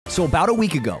So about a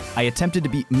week ago, I attempted to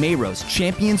beat Mayro's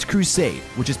Champions Crusade,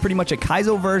 which is pretty much a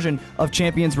Kaizo version of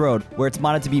Champions Road, where it's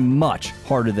modded to be much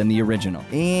harder than the original.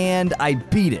 And I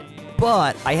beat it.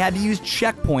 But I had to use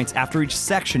checkpoints after each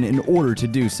section in order to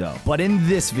do so. But in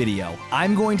this video,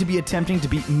 I'm going to be attempting to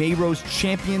beat Mayro's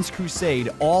Champions Crusade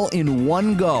all in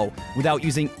one go without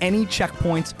using any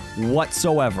checkpoints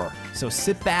whatsoever. So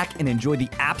sit back and enjoy the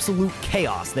absolute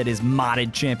chaos that is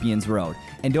modded Champions Road.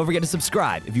 And don't forget to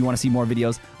subscribe if you want to see more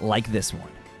videos like this one.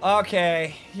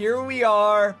 Okay, here we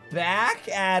are, back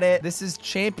at it. This is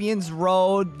Champions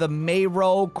Road, the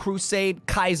Mayro Crusade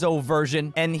Kaizo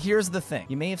version. And here's the thing.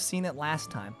 You may have seen it last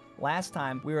time. Last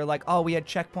time, we were like, oh, we had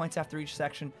checkpoints after each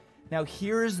section. Now,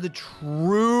 here's the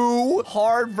true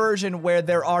hard version where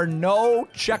there are no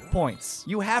checkpoints.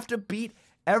 You have to beat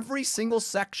every single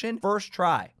section first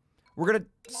try. We're gonna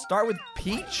start with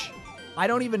Peach. I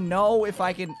don't even know if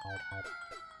I can...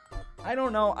 I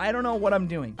don't know what I'm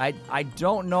doing. I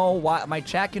don't know why. My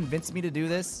chat convinced me to do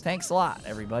this. Thanks a lot,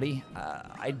 everybody.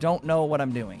 I don't know what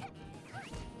I'm doing.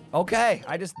 Okay,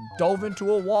 I just dove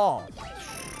into a wall.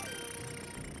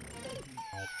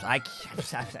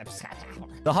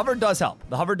 The hover does help.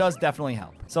 The hover does definitely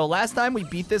help. So last time we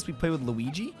beat this, we played with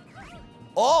Luigi.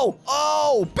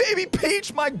 Oh, baby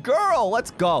Peach, my girl.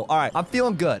 Let's go. All right, I'm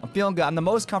feeling good. I'm the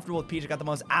most comfortable with Peach. I got the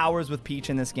most hours with Peach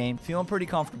in this game. Feeling pretty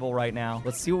comfortable right now.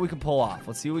 Let's see what we can pull off.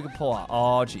 Oh,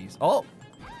 jeez. Oh.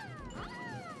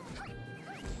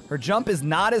 Her jump is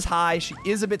not as high. She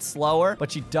is a bit slower, but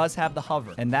she does have the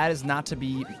hover. And that is not to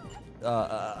be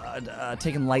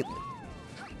taken lightly.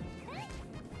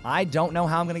 I don't know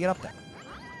how I'm going to get up there.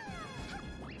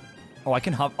 Oh, I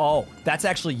can hover. Oh, that's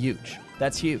actually huge.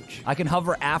 That's huge. I can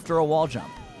hover after a wall jump.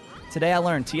 Today I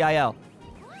learned TIL.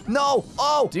 No!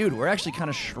 Oh! Dude, we're actually kind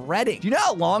of shredding. Do you know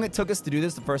how long it took us to do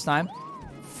this the first time?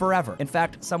 Forever. In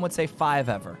fact, some would say 5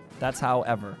 ever. That's how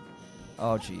ever.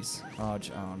 Oh, jeez. Oh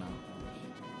no.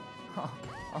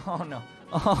 Oh, no.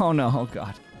 Oh, no. Oh,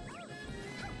 God.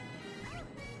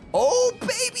 Oh,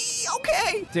 baby!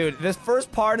 Okay! Dude, this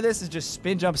first part of this is just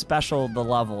spin jump special the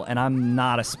level, and I'm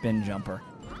not a spin jumper.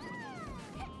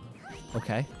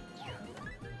 Okay.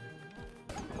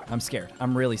 I'm scared.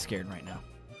 I'm really scared right now.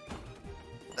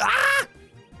 Ah!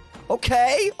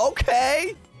 Okay.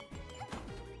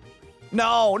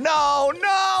 No, not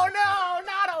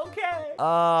okay.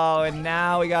 Oh, and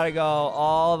now we gotta go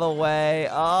all the way.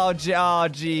 Oh,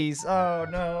 jeez. Oh,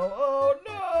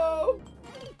 no.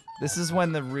 This is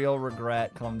when the real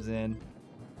regret comes in.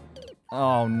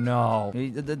 Oh, no.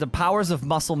 The powers of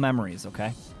muscle memories,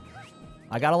 okay?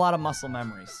 I got a lot of muscle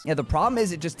memories. Yeah, the problem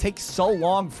is it just takes so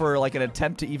long for like an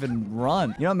attempt to even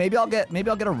run. You know, maybe I'll get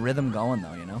a rhythm going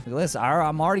though, you know? Look at this,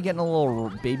 I'm already getting a little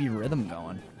baby rhythm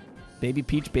going. Baby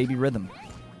Peach, baby rhythm.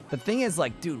 The thing is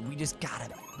like, dude, we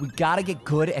gotta get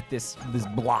good at this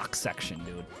block section,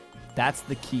 dude. That's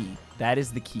the key. That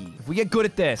is the key. If we get good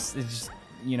at this, it's just,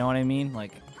 you know what I mean?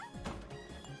 Like,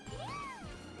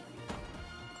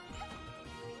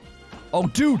 oh,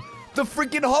 dude. The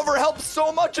freaking hover helps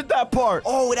so much at that part.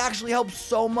 Oh, it actually helps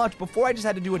so much. Before I just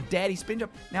had to do a daddy spin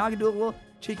jump. Now I can do a little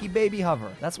cheeky baby hover.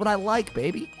 That's what I like,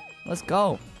 baby. Let's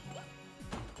go.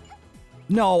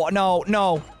 No.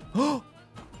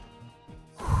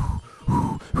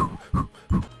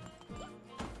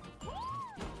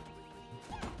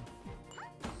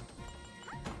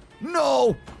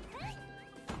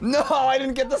 No, I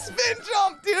didn't get the spin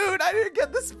jump, dude.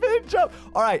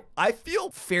 All right, I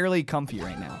feel fairly comfy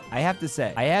right now. I have to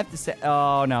say,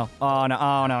 oh no,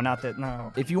 not that,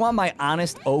 no. If you want my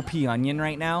honest OP onion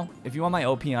right now,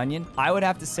 I would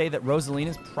have to say that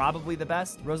Rosalina's probably the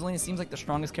best. Rosalina seems like the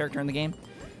strongest character in the game.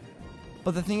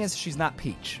 But the thing is, she's not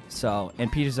Peach,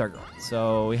 and Peach is our girl.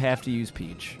 So we have to use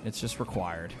Peach. It's just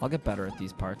required. I'll get better at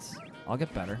these parts. I'll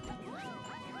get better.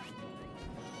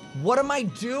 What am I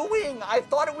doing? I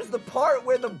thought it was the part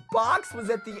where the box was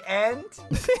at the end.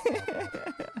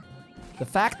 The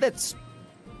fact that...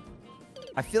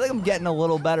 I feel like I'm getting a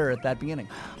little better at that beginning.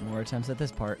 More attempts at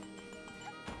this part.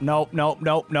 Nope.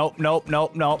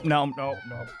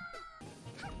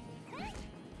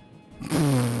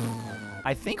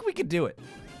 I think we could do it.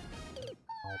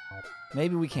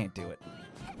 Maybe we can't do it.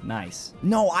 Nice.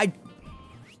 No,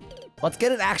 let's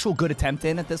get an actual good attempt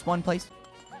in at this one place.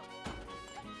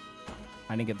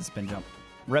 I didn't get the spin jump.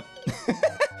 Rip.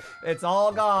 It's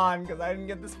all gone because I didn't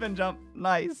get the spin jump.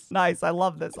 Nice. I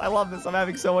love this. I'm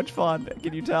having so much fun.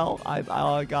 Can you tell?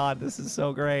 Oh, God, this is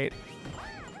so great.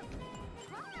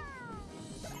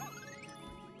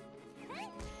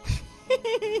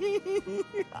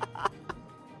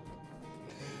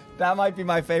 That might be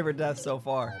my favorite death so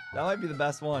far. That might be the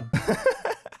best one.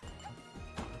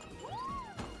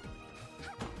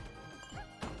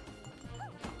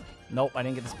 Nope, I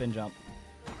didn't get the spin jump.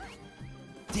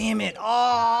 Damn it.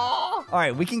 Oh! All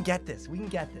right, we can get this. We can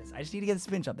get this. I just need to get the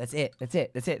spin jump. That's it. That's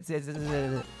it. That's it. That's it. That's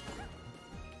it.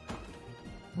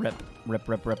 Rip. Rip,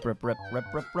 rip, rip, rip, rip, rip,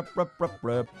 rip, rip, rip, rip,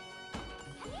 rip.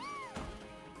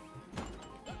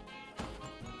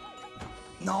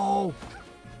 No.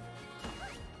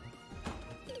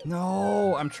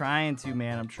 No, I'm trying to,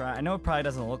 man. I'm trying. I know it probably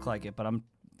doesn't look like it, but I'm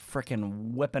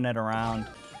freaking whipping it around.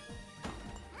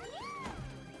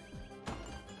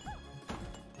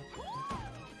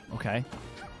 Okay.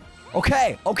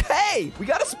 Okay. Okay. We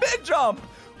got a spin jump.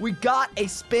 We got a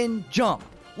spin jump.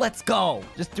 Let's go.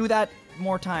 Just do that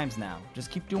more times now. Just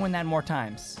keep doing that more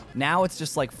times. Now it's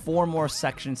just like 4 more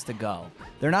sections to go.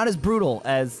 They're not as brutal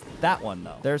as that one,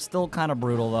 though. They're still kind of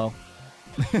brutal, though.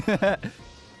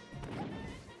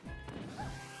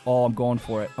 Oh, I'm going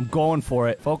for it. I'm going for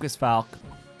it. Focus, Falc.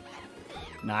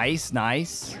 Nice,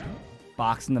 nice.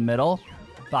 Box in the middle.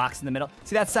 Box in the middle.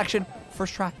 See that section?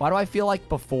 First try. Why do I feel like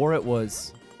before it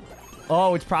was...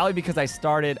 Oh, it's probably because I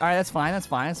started... All right, that's fine. That's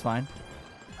fine. That's fine.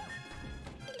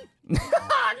 No,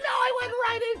 I went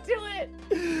right into it.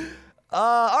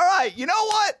 All right. You know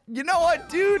what? You know what,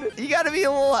 dude? You got to be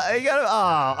a little... You got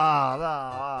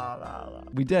to...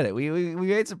 We did it. We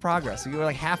made some progress. We were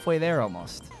like halfway there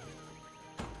almost.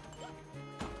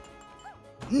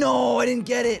 No, I didn't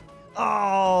get it.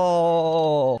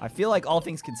 Oh, I feel like all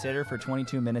things considered for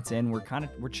 22 minutes in, we're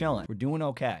chilling. We're doing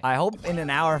okay. I hope in an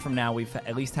hour from now, we've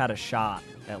at least had a shot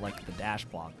at like the dash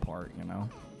block part, you know?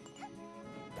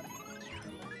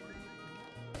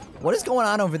 What is going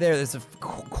on over there? There's a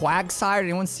Quagsire. Did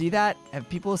anyone see that? Have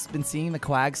people been seeing the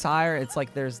Quagsire? It's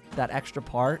like there's that extra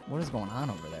part. What is going on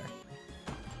over there?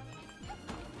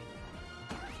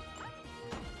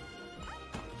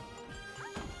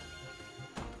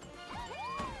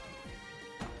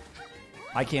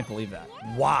 I can't believe that.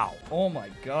 Wow. Oh my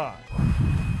God.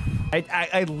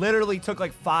 I literally took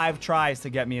like 5 tries to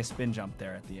get me a spin jump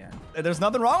there at the end. There's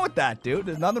nothing wrong with that, dude.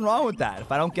 There's nothing wrong with that.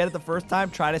 If I don't get it the first time,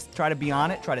 try to be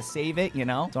on it, try to save it, you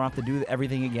know? Don't have to do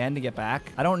everything again to get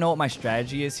back. I don't know what my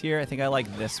strategy is here. I think I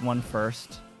like this one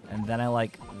first, and then I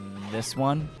like this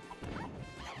one.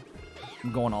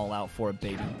 I'm going all out for it,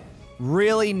 baby.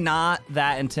 Really not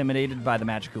that intimidated by the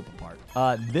Magikoopa part.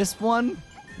 This one,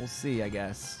 we'll see, I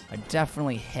guess. I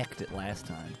definitely hicked it last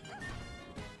time.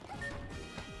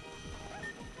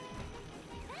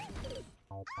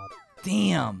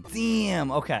 Damn.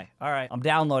 Damn. Okay. All right. I'm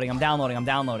downloading. I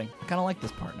kind of like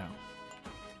this part now.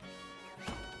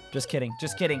 Just kidding.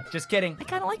 I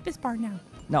kind of like this part now.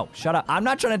 No, shut up. I'm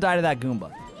not trying to die to that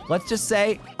Goomba. Let's just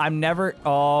say I'm never...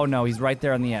 Oh, no. He's right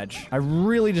there on the edge. I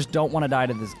really just don't want to die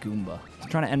to this Goomba. I'm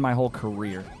trying to end my whole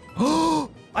career.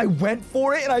 I went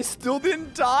for it and I still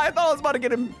didn't die. I thought I was about to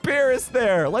get embarrassed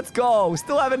there. Let's go.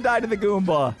 Still haven't died to the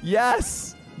Goomba.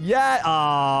 Yes. Yeah.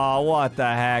 Oh, what the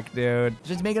heck, dude.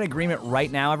 Just make an agreement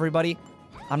right now, everybody.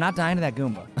 I'm not dying to that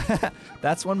Goomba.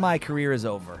 That's when my career is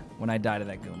over, when I die to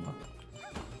that Goomba.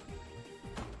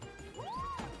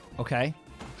 Okay.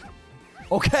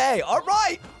 Okay. All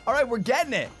right. All right. We're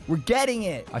getting it. We're getting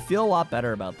it. I feel a lot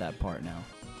better about that part now.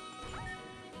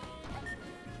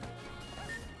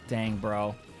 Dang,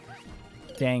 bro.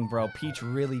 Dang, bro. Peach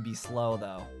really be slow,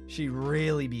 though. She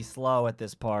really be slow at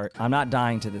this part. I'm not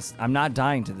dying to this. I'm not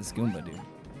dying to this Goomba, dude.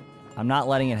 I'm not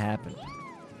letting it happen.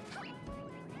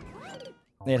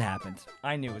 It happened.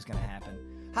 I knew it was gonna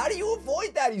happen. How do you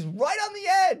avoid that? He's right on the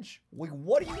edge. Like,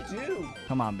 what do you do?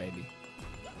 Come on, baby.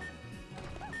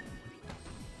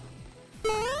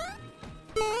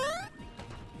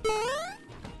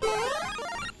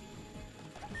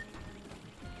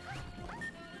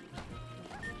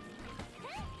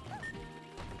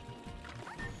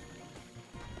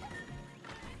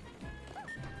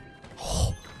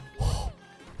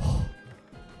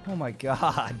 Oh my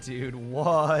God, dude,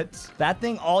 what? That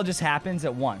thing all just happens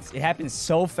at once. It happens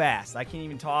so fast. I can't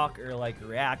even talk or like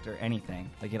react or anything.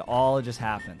 Like it all just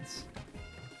happens.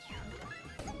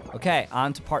 Okay,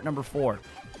 on to part number 4.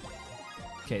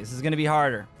 Okay, this is gonna be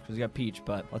harder because we got Peach,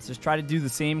 but let's just try to do the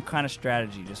same kind of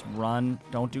strategy. Just run,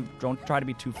 don't try to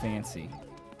be too fancy.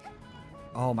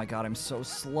 Oh my God, I'm so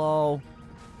slow.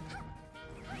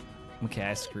 Okay,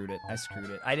 I screwed it.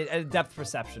 I did depth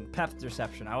perception,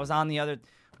 I was on the other.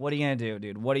 What are you gonna do,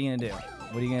 dude? What are you gonna do?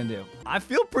 What are you gonna do? I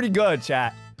feel pretty good,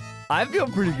 chat. I feel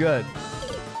pretty good.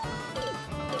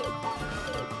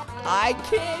 I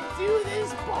can't do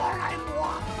this part. I'm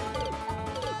walking.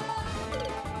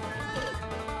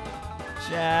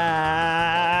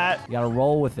 Chat. You gotta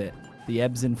roll with it. The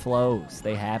ebbs and flows,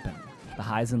 they happen. The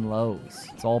highs and lows.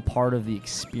 It's all part of the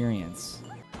experience.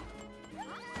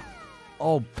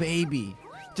 Oh, baby.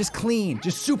 Just clean.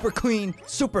 Just super clean.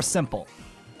 Super simple.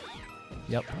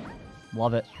 Yep.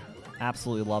 Love it.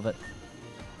 Absolutely love it.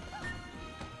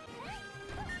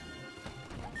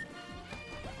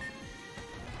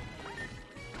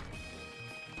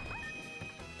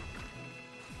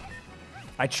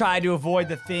 I tried to avoid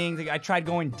the thing. I tried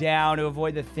going down to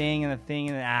avoid the thing and the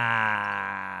thing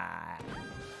and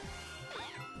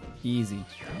Easy.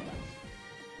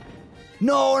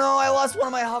 No, I lost one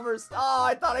of my hovers. Oh,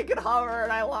 I thought I could hover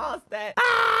and I lost it.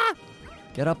 Ah!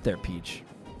 Get up there, Peach.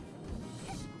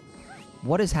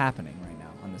 What is happening right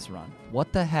now on this run?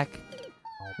 What the heck?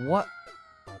 What?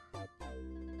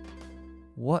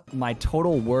 My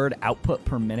total word output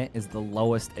per minute is the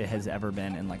lowest it has ever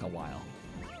been in like a while.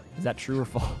 Is that true or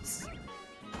false?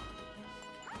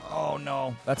 Oh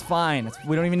no, that's fine.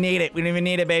 We don't even need it. We don't even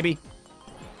need it, baby.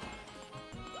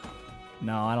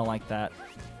 No, I don't like that.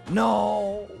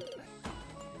 No.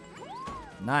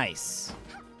 Nice.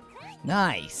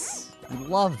 Nice.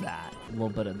 Love that. A little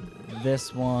bit of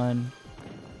this one.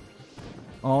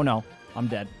 Oh no, I'm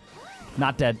dead.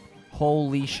 Not dead.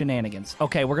 Holy shenanigans.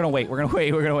 Okay, we're gonna wait. We're gonna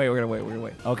wait. We're gonna wait. We're gonna wait. We're gonna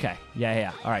wait. Okay.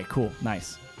 Yeah. All right, cool.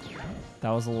 Nice.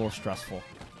 That was a little stressful.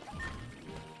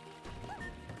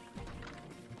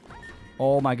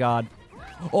 Oh my god.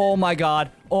 Oh my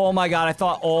god. Oh my god. I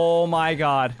thought, oh my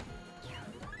god.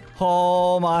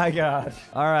 Oh my god.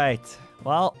 All right.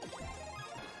 Well.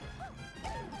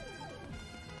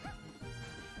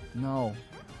 No.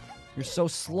 You're so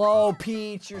slow,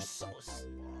 Peach. You're so slow.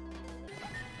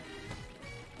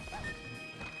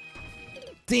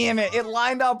 Damn it. It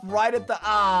lined up right at the...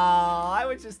 Ah, I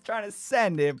was just trying to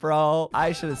send it, bro.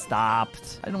 I should have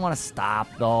stopped. I didn't want to stop,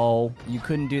 though. You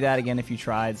couldn't do that again if you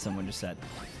tried, someone just said.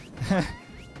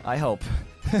 I hope.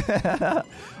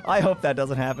 I hope that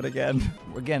doesn't happen again.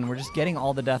 Again, we're just getting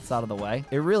all the deaths out of the way.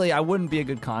 I wouldn't be a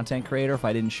good content creator if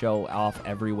I didn't show off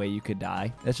every way you could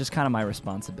die. That's just kind of my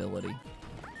responsibility.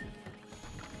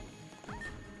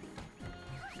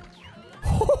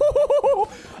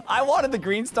 I wanted the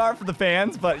green star for the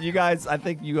fans, but you guys, I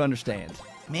think you understand.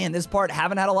 Man, this part,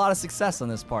 haven't had a lot of success on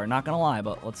this part, not gonna lie,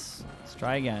 but let's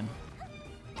try again.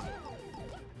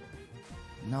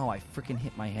 No, I freaking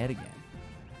hit my head again.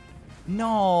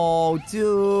 No,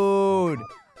 dude.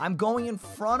 I'm going in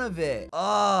front of it.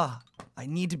 Ugh. I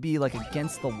need to be like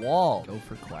against the wall. Go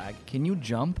for Quag. Can you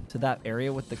jump to that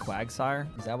area with the Quagsire?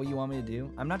 Is that what you want me to do?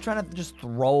 I'm not trying to just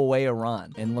throw away a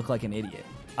run and look like an idiot.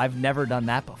 I've never done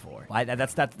that before.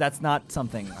 That's not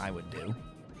something I would do.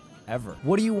 Ever.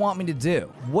 What do you want me to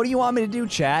do? What do you want me to do,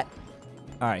 chat?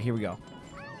 All right, here we go.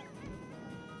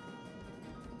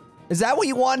 Is that what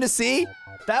you wanted to see?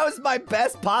 That was my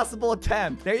best possible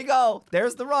attempt. There you go.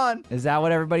 There's the run. Is that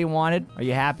what everybody wanted? Are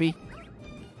you happy?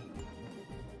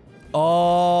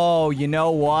 Oh, you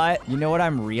know what? You know what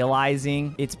I'm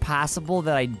realizing? It's possible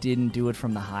that I didn't do it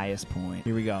from the highest point.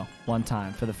 Here we go. One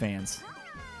time for the fans.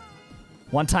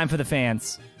 One time for the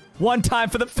fans. One time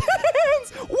for the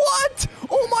fans! What?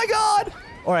 Oh my god!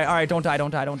 All right, don't die,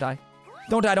 don't die, don't die.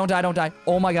 Don't die, don't die, don't die.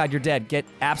 Oh my god, you're dead. Get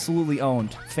absolutely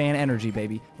owned. Fan energy,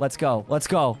 baby. Let's go, let's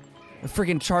go. We're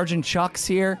freaking charging Chucks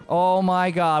here. Oh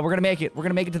my god, we're gonna make it. We're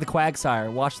gonna make it to the Quagsire.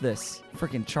 Watch this.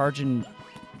 Freaking charging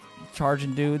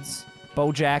dudes.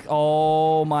 Bojack.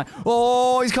 Oh my.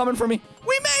 Oh, he's coming for me.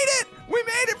 We made it! We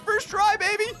made it! First try,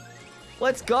 baby!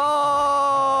 Let's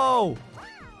go!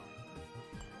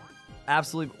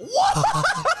 Absolutely. What?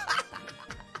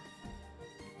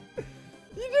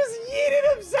 He just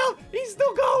yeeted himself. He's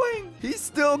still going. He's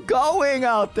still going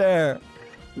out there.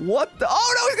 What the?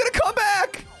 Oh no, he's gonna come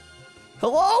back.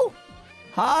 Hello?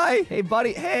 Hi. Hey,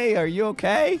 buddy. Hey, are you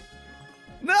okay?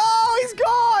 No, he's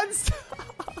gone.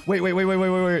 Wait.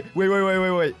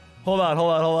 Hold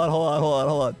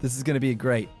on. This is gonna be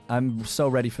great. I'm so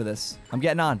ready for this. I'm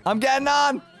getting on.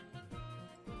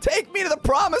 Take me to the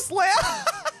promised land.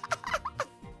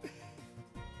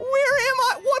 Where am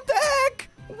I? What the heck?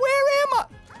 Where am I?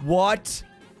 What?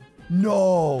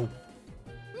 No.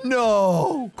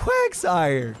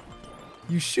 Quagsire.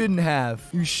 You shouldn't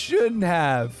have.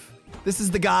 This is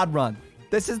the God run.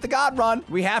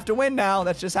 We have to win now.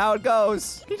 That's just how it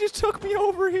goes. He just took me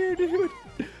over here, dude.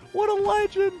 What a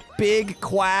legend. Big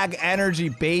Quag energy,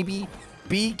 baby.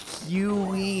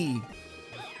 BQE.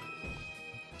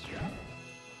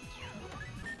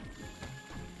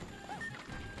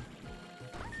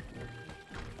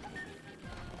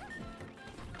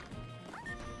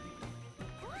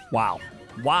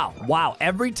 Wow.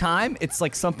 Every time, it's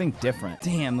like something different.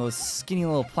 Damn, those skinny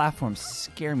little platforms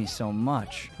scare me so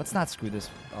much. Let's not screw this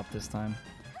up this time.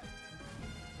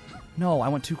 No, I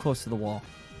went too close to the wall.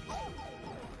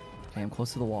 Okay, I'm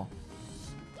close to the wall.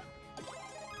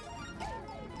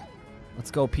 Let's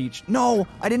go, Peach. No,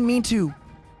 I didn't mean to.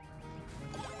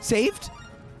 Saved?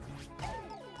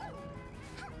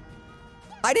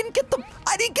 I didn't get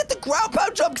the ground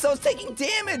pound jump because I was taking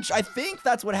damage. I think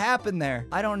that's what happened there.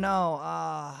 I don't know.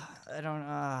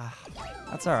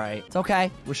 That's all right. It's okay.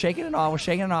 We're shaking it off. We're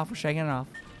shaking it off. We're shaking it off.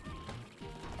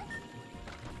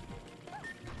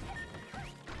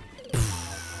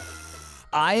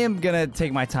 I am gonna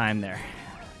take my time there.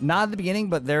 Not at the beginning,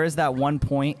 but there is that one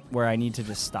point where I need to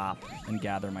just stop and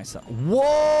gather myself.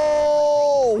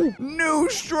 Whoa! New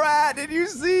strat! Did you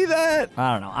see that?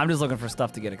 I don't know. I'm just looking for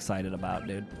stuff to get excited about,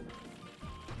 dude.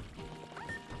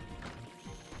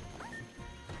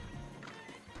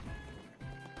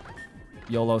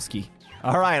 YOLOski.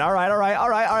 All right, all right, all right, all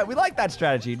right, all right. We like that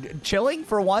strategy. Chilling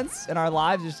for once in our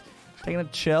lives, just taking a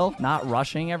chill, not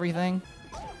rushing everything.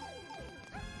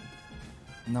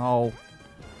 No.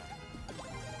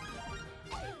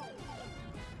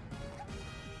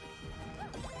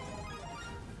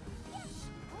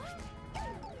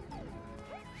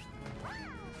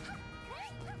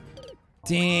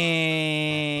 Dang.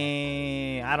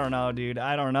 I don't know, dude.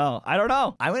 I don't know. I don't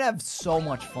know. I would have so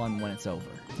much fun when it's over.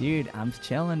 Dude, I'm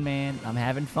chilling, man. I'm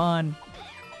having fun.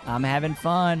 I'm having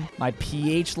fun. My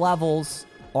pH levels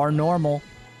are normal.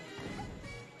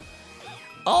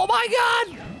 Oh my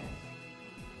God!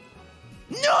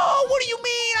 No! What do you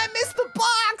mean? I missed the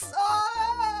box!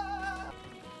 Ah!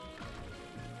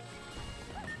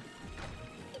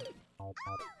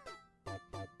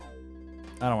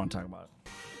 I don't want to talk about it.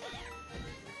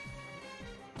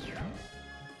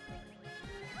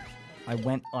 I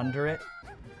went under it.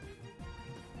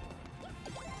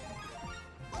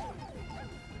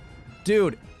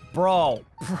 Dude, bro.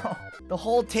 The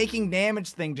whole taking damage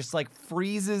thing just like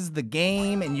freezes the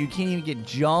game and you can't even get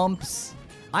jumps.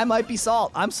 I might be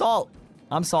Salt. I'm Salt.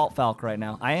 I'm Salt Falc right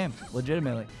now. I am,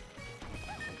 legitimately.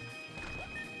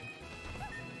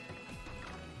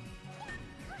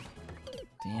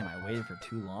 Damn, I waited for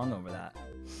too long over that.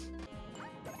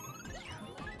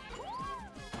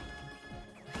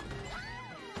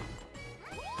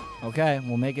 Okay,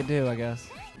 we'll make it do, I guess.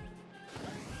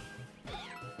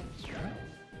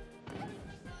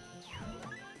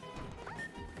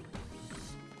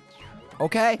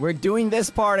 Okay, we're doing this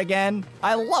part again.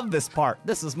 I love this part.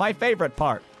 This is my favorite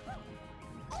part.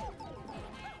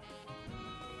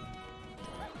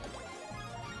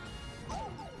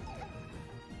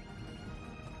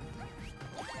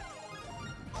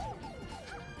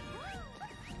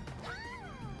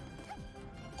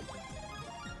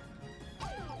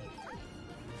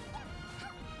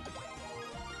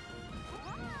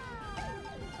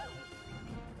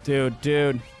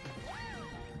 Dude.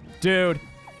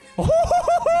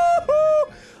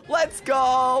 Let's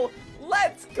go.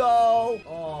 Let's go.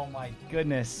 Oh my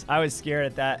goodness. I was scared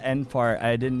at that end part.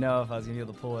 I didn't know if I was gonna be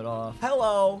able to pull it off.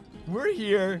 Hello, we're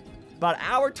here. About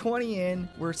hour 20 in,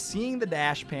 we're seeing the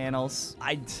dash panels.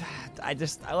 Let's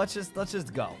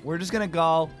just go. We're just gonna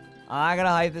go. I'm not gonna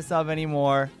hype this up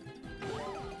anymore.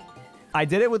 I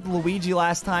did it with Luigi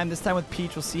last time. This time with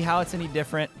Peach, we'll see how it's any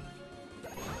different.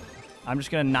 I'm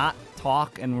just gonna not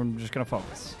talk and we're just gonna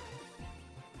focus.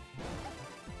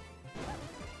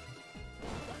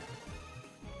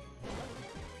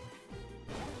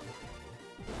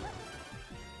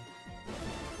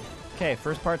 Okay,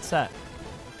 first part set.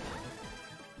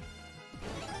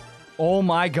 Oh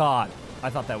my God.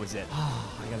 I thought that was it.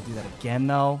 I gotta do that again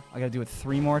though. I gotta do it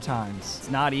 3 more times.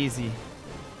 It's not easy.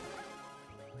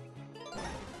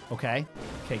 Okay.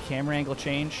 Okay, camera angle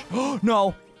change. Oh,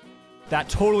 no. That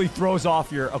totally throws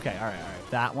off your... Okay, all right.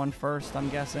 That one first, I'm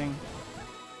guessing.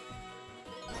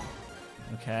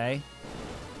 Okay.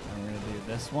 And we're gonna do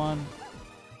this one.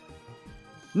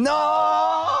 No!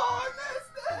 I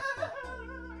missed it!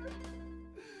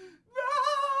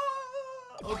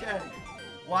 No! Okay.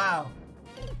 Wow.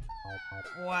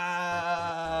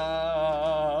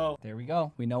 There we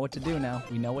go. We know what to do now.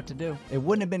 We know what to do. It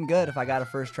wouldn't have been good if I got a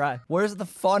first try. Where's the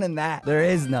fun in that? There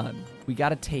is none. We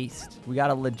got a taste. We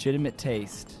got a legitimate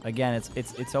taste. Again,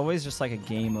 it's always just like a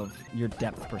game of your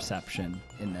depth perception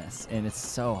in this, and it's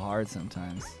so hard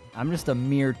sometimes. I'm just a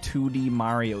mere 2D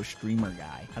Mario streamer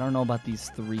guy. I don't know about these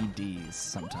 3Ds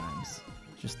sometimes.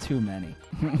 Just too many.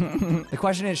 The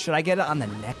question is, should I get it on the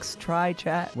next try,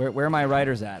 chat? Where are my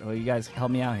writers at? Well, you guys help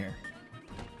me out here.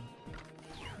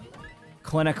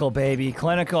 Clinical, baby.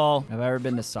 Clinical. Have I ever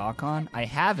been to SawCon? I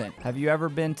haven't. Have you ever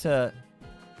been to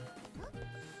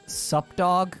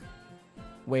Supdog?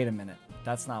 Wait a minute.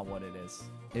 That's not what it is.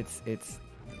 It's...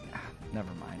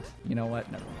 Never mind. You know what?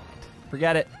 Never mind.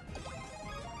 Forget it.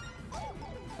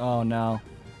 Oh, no.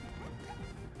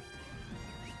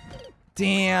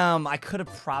 Damn, I could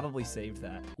have probably saved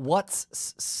that. What's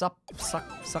suck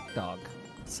dog?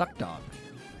 Suck dog.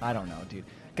 I don't know, dude.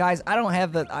 Guys, I don't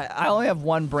have I only have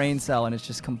one brain cell and it's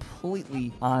just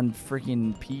completely on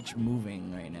freaking Peach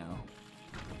moving right now.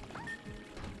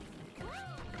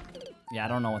 Yeah, I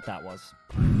don't know what that was.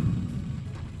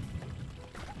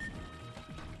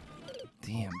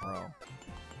 Damn, bro.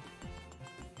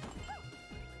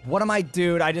 What am I,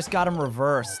 dude? I just got him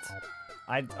reversed.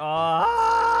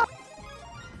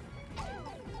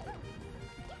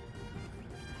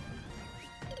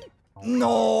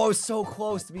 No, I was so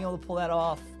close to being able to pull that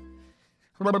off.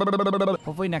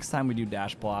 Hopefully next time we do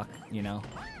dash block, you know.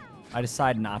 I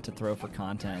decide not to throw for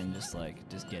content and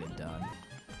just get it done.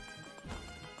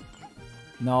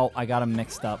 No, I got him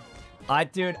mixed up.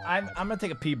 Dude, I'm gonna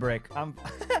take a pee break. I'm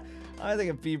gonna take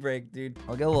a pee break, dude.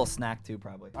 I'll get a little snack too,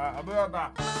 probably. All right, I'll be right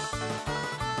back.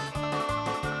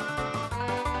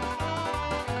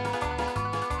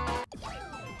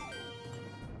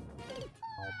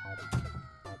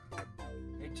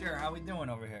 Hey, Chair, how we doing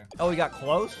over here? Oh, he got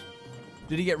close?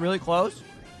 Did he get really close?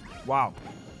 Wow.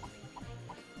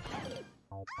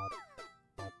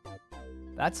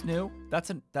 That's new. That's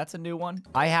a new one.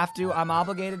 I'm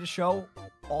obligated to show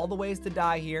all the ways to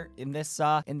die here in this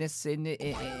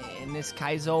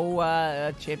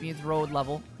Kaizo Champions Road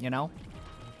level, you know?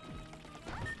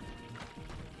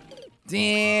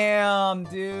 Damn,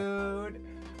 dude.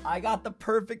 I got the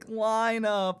perfect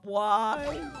lineup.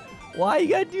 Why? Why you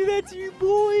gotta do that to your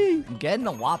boy? I'm getting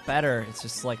a lot better. It's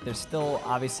just like there's still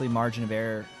obviously margin of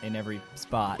error in every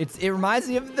spot. It reminds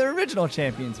me of the original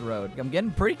Champions Road. I'm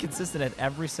getting pretty consistent at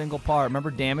every single part. Remember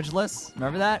damageless?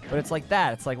 Remember that? But it's like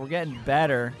that. It's like we're getting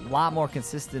better, a lot more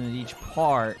consistent in each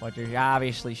part, but there's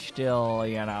obviously still,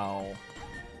 you know,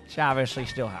 it's obviously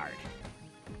still hard.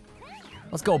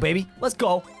 Let's go, baby. Let's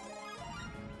go.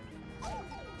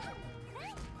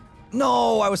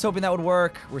 No, I was hoping that would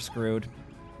work. We're screwed.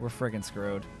 We're friggin'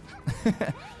 screwed. Damn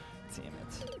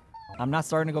it. I'm not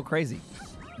starting to go crazy.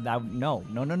 No.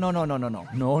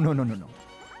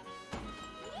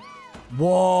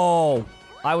 Whoa.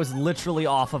 I was literally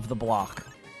off of the block.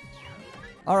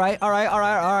 All right.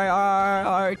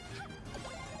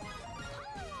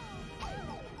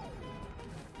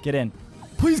 Get in.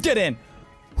 Please get in.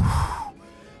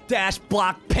 Dash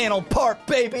block panel part,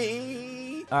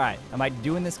 baby. All right, am I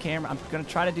doing this camera? I'm gonna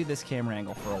try to do this camera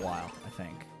angle for a while, I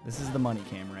think. This is the money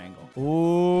camera angle.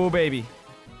 Ooh, baby.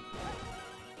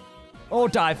 Oh,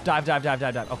 dive.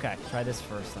 Okay, try this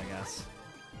first, I guess.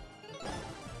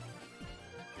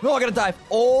 No, I gotta dive.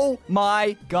 Oh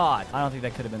my God. I don't think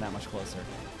that could have been that much closer.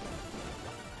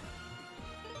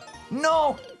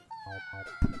 No!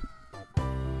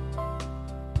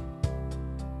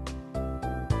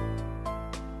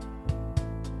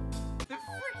 The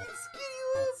freaking skinny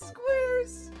little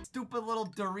squares. Stupid little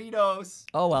Doritos.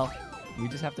 Oh well. We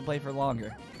just have to play for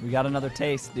longer. We got another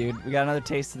taste, dude. We got another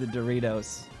taste of the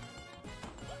Doritos.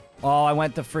 Oh, I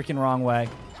went the freaking wrong way.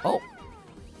 Oh.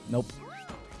 Nope.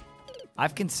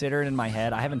 I've considered in my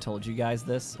head, I haven't told you guys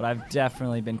this, but I've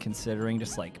definitely been considering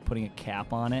just like putting a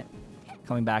cap on it.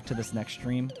 Coming back to this next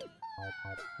stream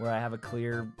where I have a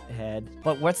clear head.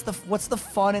 But what's the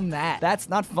fun in that? That's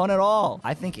not fun at all.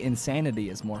 I think insanity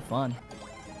is more fun.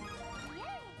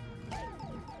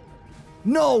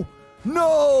 No!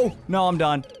 No! No, I'm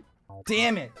done.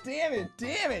 Damn it.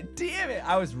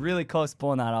 I was really close to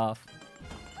pulling that off.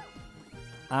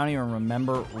 I don't even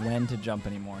remember when to jump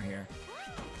anymore here.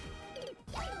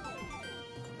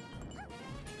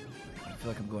 I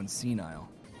feel like I'm going senile.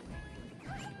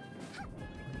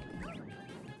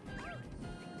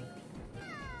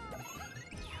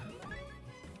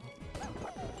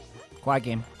 Quiet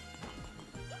game.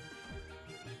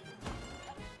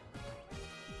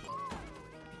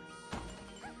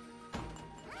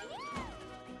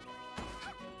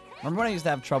 Remember when I used to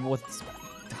have trouble with this?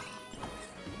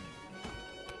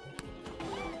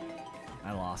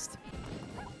 I lost.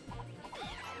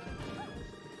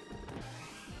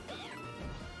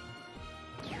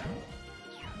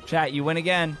 Chat, you win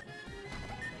again.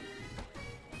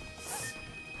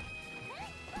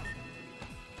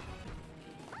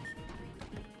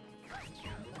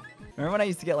 Remember when I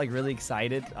used to get like really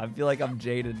excited? I feel like I'm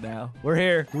jaded now. We're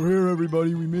here. We're here,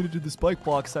 everybody. We made it to the spike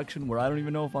block section where I don't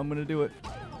even know if I'm gonna do it.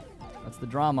 That's the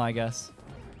drama, I guess.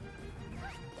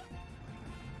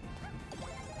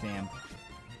 Damn.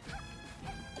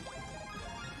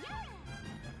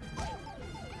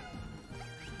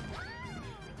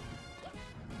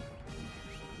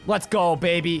 Let's go,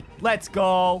 baby. Let's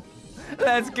go.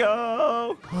 Let's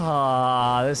go.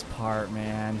 Ah, this part,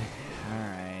 man. All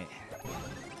right.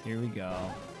 Here we go.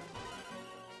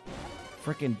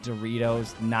 Freaking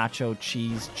Doritos, nacho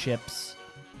cheese chips.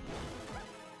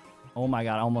 Oh my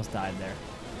god, I almost died there.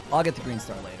 I'll get the green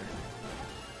star later.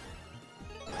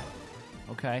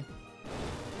 Okay.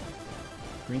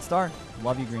 Green star.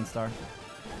 Love you, green star.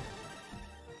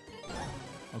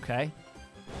 Okay.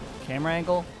 Camera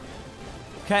angle.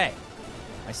 Okay.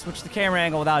 I switched the camera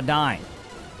angle without dying.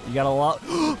 You gotta love.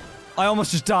 I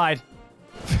almost just died.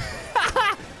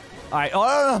 Alright.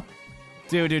 Oh, no.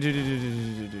 Dude.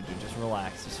 Just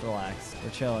relax. Just relax.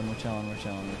 We're chilling.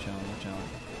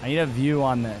 I need a view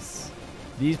on this.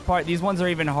 These ones are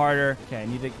even harder. Okay, I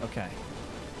need to. Okay.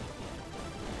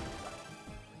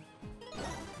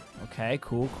 Okay,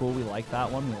 cool. We like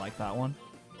that one. We like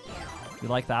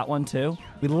that one too.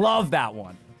 We love that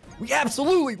one. We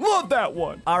absolutely love that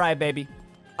one. All right, baby.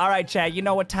 All right, Chad, you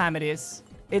know what time it is.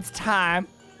 It's time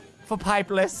for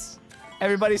Pipeless.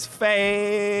 Everybody's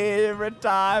favorite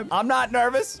time. I'm not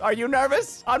nervous. Are you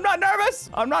nervous? I'm not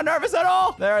nervous. I'm not nervous at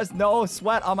all. There is no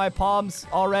sweat on my palms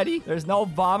already. There's no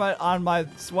vomit on my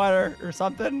sweater or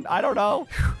something. I don't know.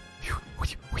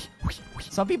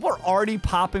 Some people are already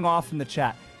popping off in the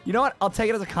chat. You know what? I'll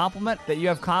take it as a compliment that you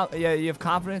have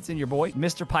confidence in your boy,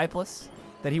 Mr. Pipeless,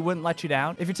 that he wouldn't let you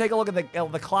down. If you take a look at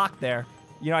the clock there,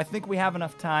 you know, I think we have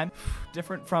enough time.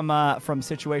 Different from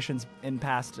situations in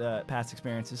past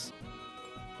experiences.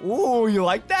 Ooh, you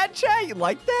like that, Chat? You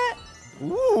like that?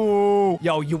 Ooh.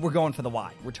 Yo, we're going for the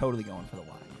Y. We're totally going for the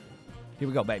Y. Here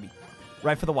we go, baby.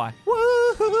 Right for the Y.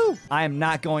 Woohoo! I am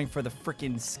not going for the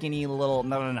freaking skinny little.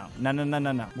 No.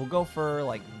 We'll go for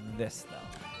like this though.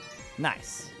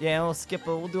 Nice. Yeah, we'll do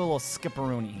a little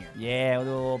skipperoonie here. Yeah, we'll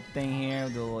do a little thing here.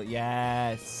 We'll do a little.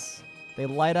 Yes. They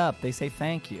light up. They say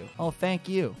thank you. Oh, thank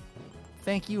you.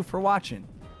 Thank you for watching.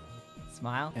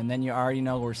 Smile. And then you already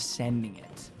know we're sending it.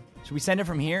 Should we send it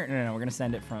from here? No, we're gonna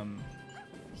send it from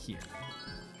here.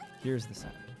 Here's the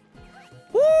send.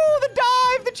 Woo! The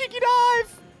dive! The cheeky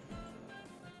dive!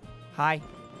 Hi.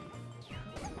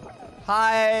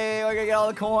 Hi! We're gonna get all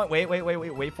the coin. Wait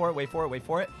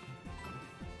for it.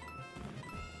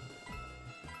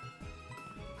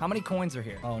 How many coins are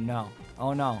here? Oh no.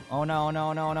 No.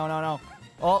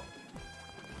 Oh.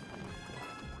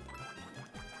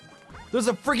 There's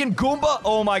a freaking Goomba!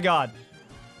 Oh my god.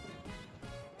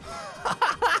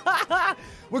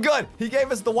 We're good. He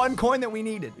gave us the one coin that we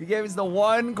needed.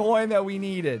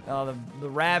 Oh, the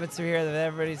rabbits are here.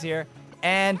 Everybody's here.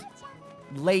 And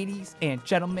ladies and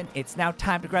gentlemen, it's now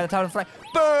time to grab the top of the flag.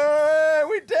 Burn!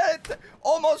 We did it!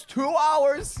 Almost 2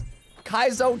 hours.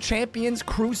 Kaizo Champions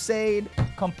Crusade.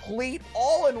 Complete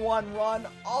all-in-one run.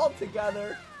 All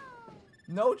together.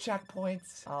 No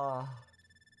checkpoints.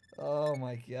 Oh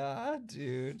my god,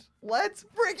 dude. Let's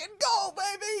freaking go,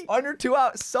 baby! Under 2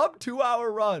 hours, sub 2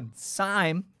 hour run.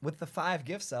 Sime with the 5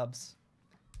 gift subs.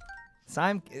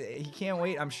 Sime, he can't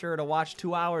wait, I'm sure, to watch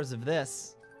 2 hours of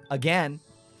this again.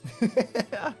 Ooh,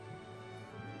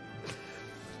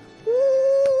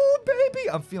 baby.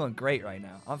 I'm feeling great right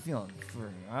now. I'm feeling